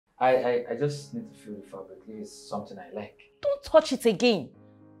I just need to feel the fabric. It's something I like. Don't touch it again.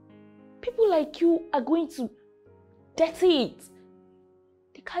 People like you are going to dirty it.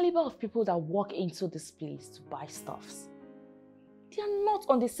 The caliber of people that walk into this place to buy stuffs, they are not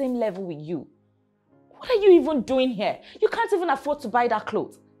on the same level with you. What are you even doing here? You can't even afford to buy that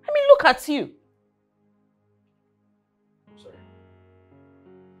clothes. I mean, look at you. I'm sorry.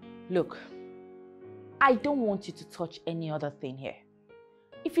 Look, I don't want you to touch any other thing here.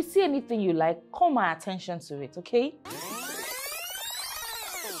 If you see anything you like, call my attention to it, okay?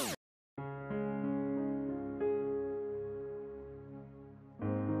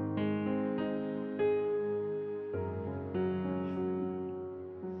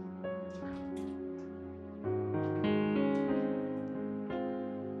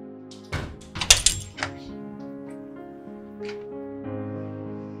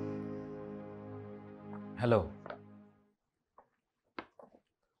 Hello.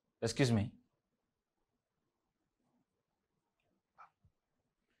 Excuse me.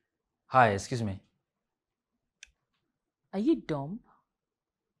 Hi, excuse me. Are you dumb?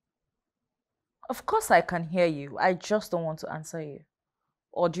 Of course I can hear you. I just don't want to answer you.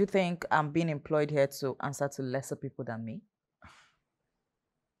 Or do you think I'm being employed here to answer to lesser people than me?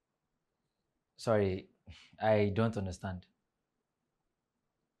 Sorry, I don't understand.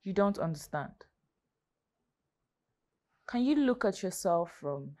 You don't understand. Can you look at yourself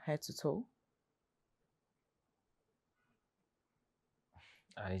from head to toe?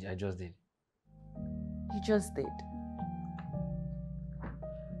 I just did. You just did.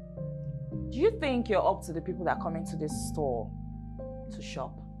 Do you think you're up to the people that come into this store to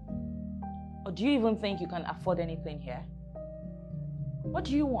shop? Or do you even think you can afford anything here? What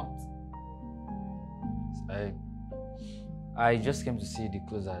do you want? I just came to see the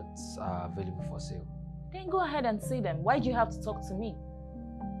clothes that are available for sale. Then go ahead and see them. Why do you have to talk to me?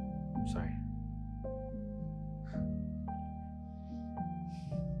 I'm sorry.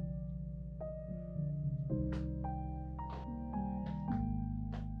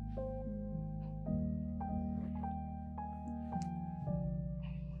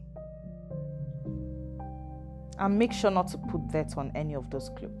 And make sure not to put that on any of those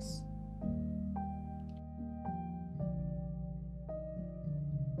clothes.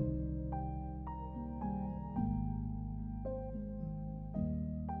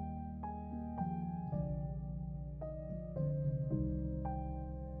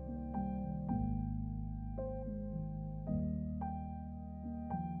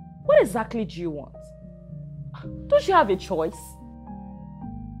 What exactly do you want? Don't you have a choice?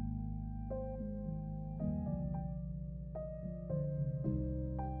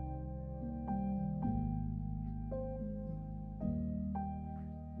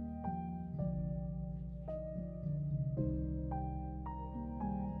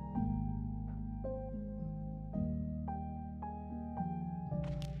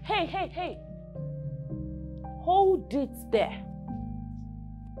 Hey. Hold it there.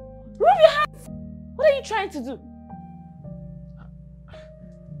 Remove your hands! What are you trying to do?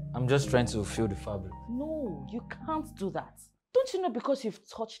 I'm just trying to feel the fabric. No, you can't do that. Don't you know because you've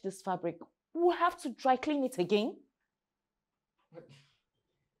touched this fabric, we'll have to dry clean it again?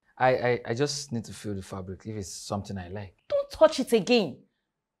 I just need to feel the fabric if it's something I like. Don't touch it again.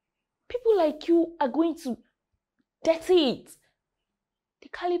 People like you are going to dirty it. The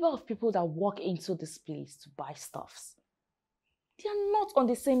caliber of people that walk into this place to buy stuffs, they are not on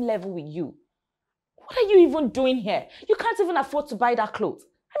the same level with you. What are you even doing here? You can't even afford to buy that clothes.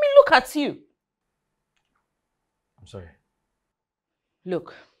 I mean, look at you. I'm sorry.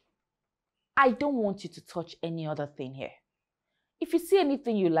 Look, I don't want you to touch any other thing here. If you see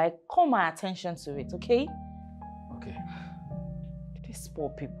anything you like, call my attention to it, okay? Okay. These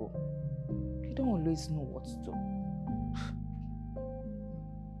poor people, they don't always know what to do.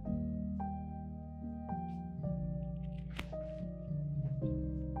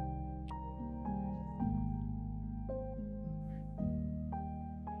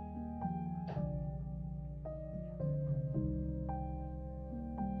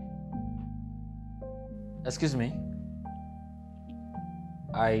 Excuse me.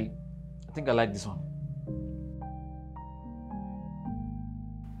 I think I like this one.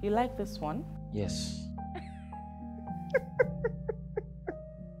 You like this one? Yes.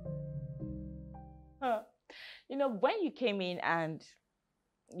 You know, when you came in and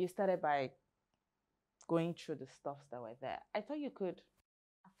you started by going through the stuffs that were there, I thought you could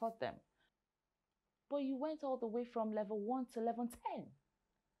afford them. But you went all the way from level 1 to level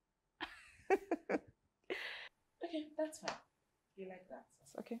 10. Okay, that's fine. You like that?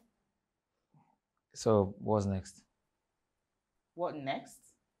 Okay. So what's next? What next?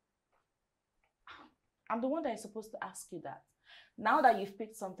 I'm the one that is supposed to ask you that. Now that you've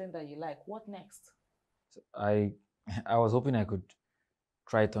picked something that you like, what next? So I was hoping I could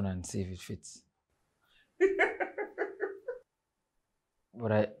try it on and see if it fits.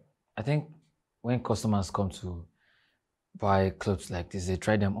 But I think when customers come to buy clothes like this, they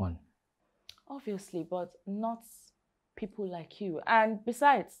try them on. Obviously, but not people like you. And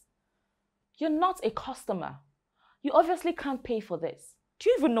besides, you're not a customer. You obviously can't pay for this. Do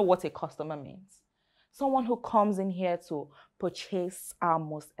you even know what a customer means? Someone who comes in here to purchase our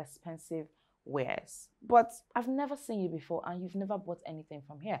most expensive wares. But I've never seen you before and you've never bought anything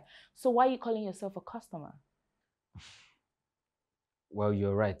from here. So why are you calling yourself a customer? Well,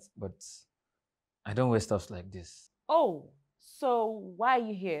 you're right, but I don't wear stuff like this. Oh, so why are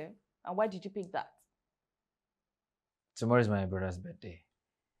you here? And why did you pick that? Tomorrow is my brother's birthday.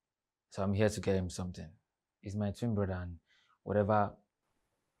 So I'm here to get him something. He's my twin brother and whatever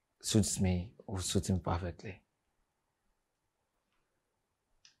suits me will suit him perfectly.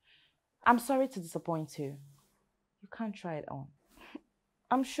 I'm sorry to disappoint you. You can't try it on.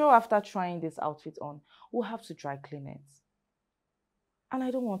 I'm sure after trying this outfit on, we'll have to dry clean it. And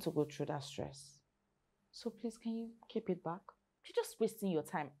I don't want to go through that stress. So please, can you keep it back? You're just wasting your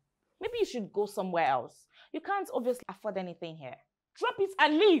time. Maybe you should go somewhere else. You can't obviously afford anything here. Drop it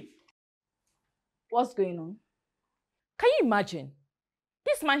and leave. What's going on? Can you imagine?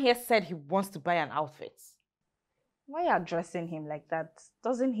 This man here said he wants to buy an outfit. Why are you addressing him like that?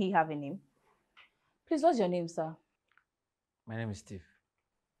 Doesn't he have a name? Please, what's your name, sir? My name is Steve.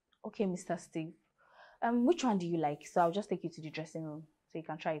 Okay, Mr. Steve. Which one do you like? So I'll just take you to the dressing room so you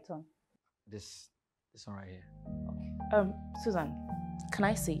can try it on. This one right here. Okay. Susan, can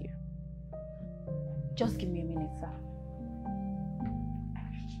I see you? Just give me a minute, sir.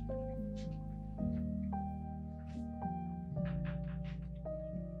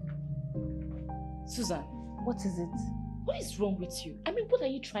 Susan, What is it? what is wrong with you? I mean, what are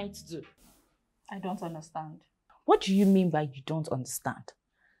you trying to do? I don't understand. What do you mean by you don't understand?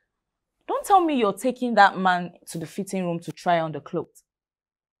 Don't tell me you're taking that man to the fitting room to try on the clothes.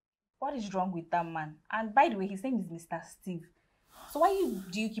 What is wrong with that man? And by the way, his name is Mr. Steve. So why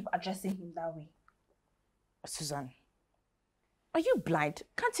do you keep addressing him that way? Susan, are you blind?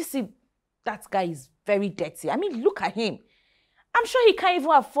 Can't you see that guy is very dirty? I mean, look at him. I'm sure he can't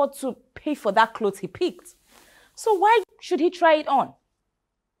even afford to pay for that clothes he picked. So why should he try it on?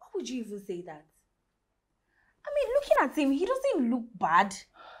 Why would you even say that? I mean, looking at him, he doesn't look bad.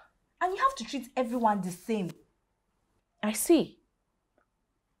 And you have to treat everyone the same. I see.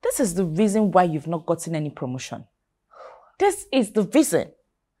 This is the reason why you've not gotten any promotion. This is the reason.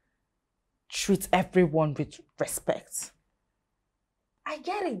 Treat everyone with respect. I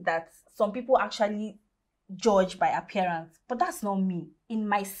get it that some people actually judge by appearance, but that's not me. In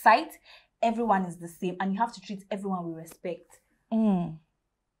my sight, everyone is the same and you have to treat everyone with respect.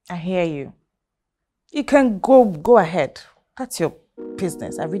 I hear you. You can go ahead. That's your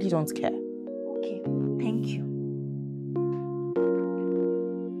business. I really don't care. Okay, thank you.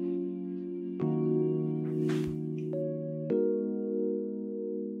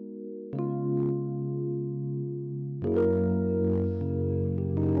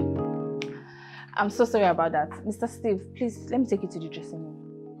 I'm so sorry about that. Mr. Steve, please, let me take you to the dressing room.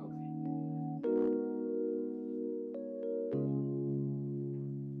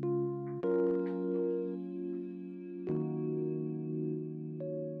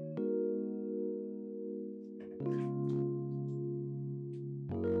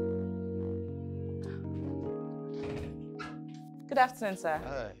 Good afternoon, sir.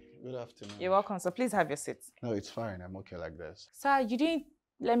 Hi, good afternoon. You're welcome, sir. Please have your seat. No, it's fine. I'm okay like this. Sir, you didn't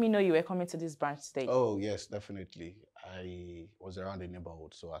let me know you were coming to this branch today. Oh, yes, definitely. I was around the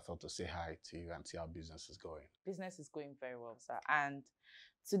neighborhood, so I thought to say hi to you and see how business is going. Business is going very well, sir. And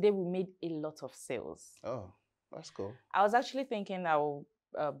today we made a lot of sales. Oh, that's cool. I was actually thinking I will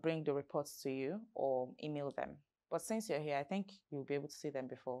bring the reports to you or email them. But since you're here, I think you'll be able to see them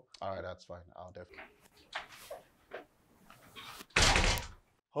before. All right, that's fine. I'll definitely.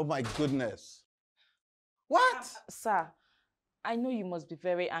 Oh my goodness. What? Sir, I know you must be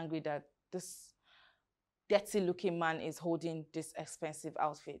very angry that this dirty-looking man is holding this expensive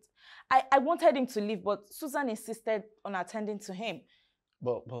outfit. I wanted him to leave, but Susan insisted on attending to him.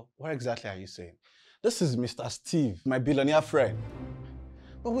 But what exactly are you saying? This is Mr. Steve, my billionaire friend.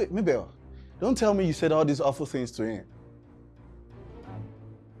 But wait, Mabel, don't tell me you said all these awful things to him.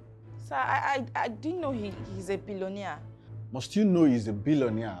 Sir, I didn't know he's a billionaire. Must you know he's a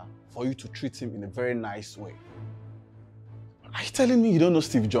billionaire for you to treat him in a very nice way? Are you telling me you don't know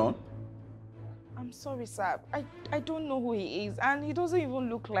Steve John? I'm sorry, sir. I don't know who he is, and he doesn't even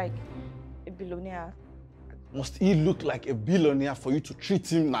look like a billionaire. Must he look like a billionaire for you to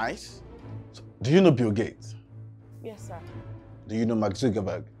treat him nice? So, do you know Bill Gates? Yes, sir. Do you know Mark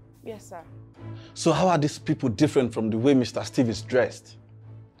Zuckerberg? Yes, sir. So how are these people different from the way Mr. Steve is dressed?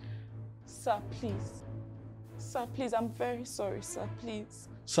 Sir, please. Sir, please, I'm very sorry, sir, please.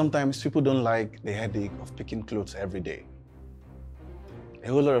 Sometimes people don't like the headache of picking clothes every day. A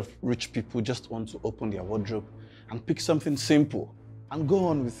whole lot of rich people just want to open their wardrobe and pick something simple and go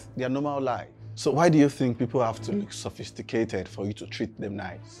on with their normal life. So why do you think people have to look sophisticated for you to treat them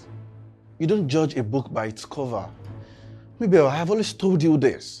nice? You don't judge a book by its cover. Maybe I have always told you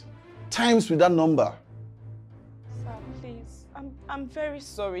this. Times with that number. Sir, please. I'm very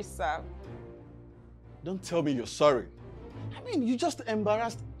sorry, sir. Don't tell me you're sorry. I mean, you just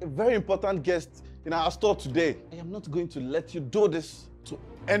embarrassed a very important guest in our store today. I am not going to let you do this to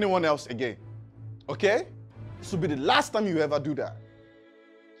anyone else again. Okay? This will be the last time you ever do that.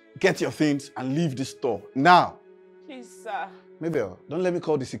 Get your things and leave this store now. Please, sir. Mabel, don't let me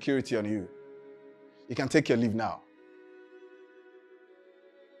call the security on you. You can take your leave now.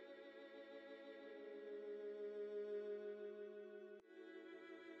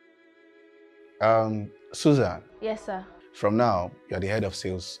 Susan. Yes, sir. From now, you're the head of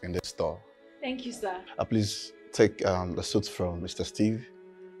sales in this store. Thank you, sir. Please take the suits from Mr. Steve,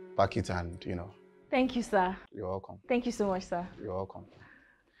 pack it and, Thank you, sir. You're welcome. Thank you so much, sir. You're welcome.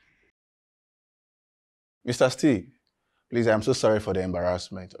 Mr. Steve, please, I'm so sorry for the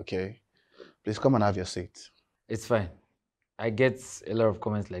embarrassment, okay? Please come and have your seat. It's fine. I get a lot of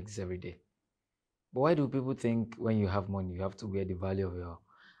comments like this every day. But why do people think when you have money, you have to wear the value of your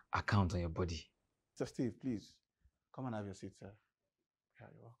account on your body? Mr. Steve, please, come and have your seat, sir. Yeah,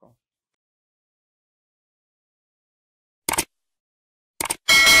 you're welcome.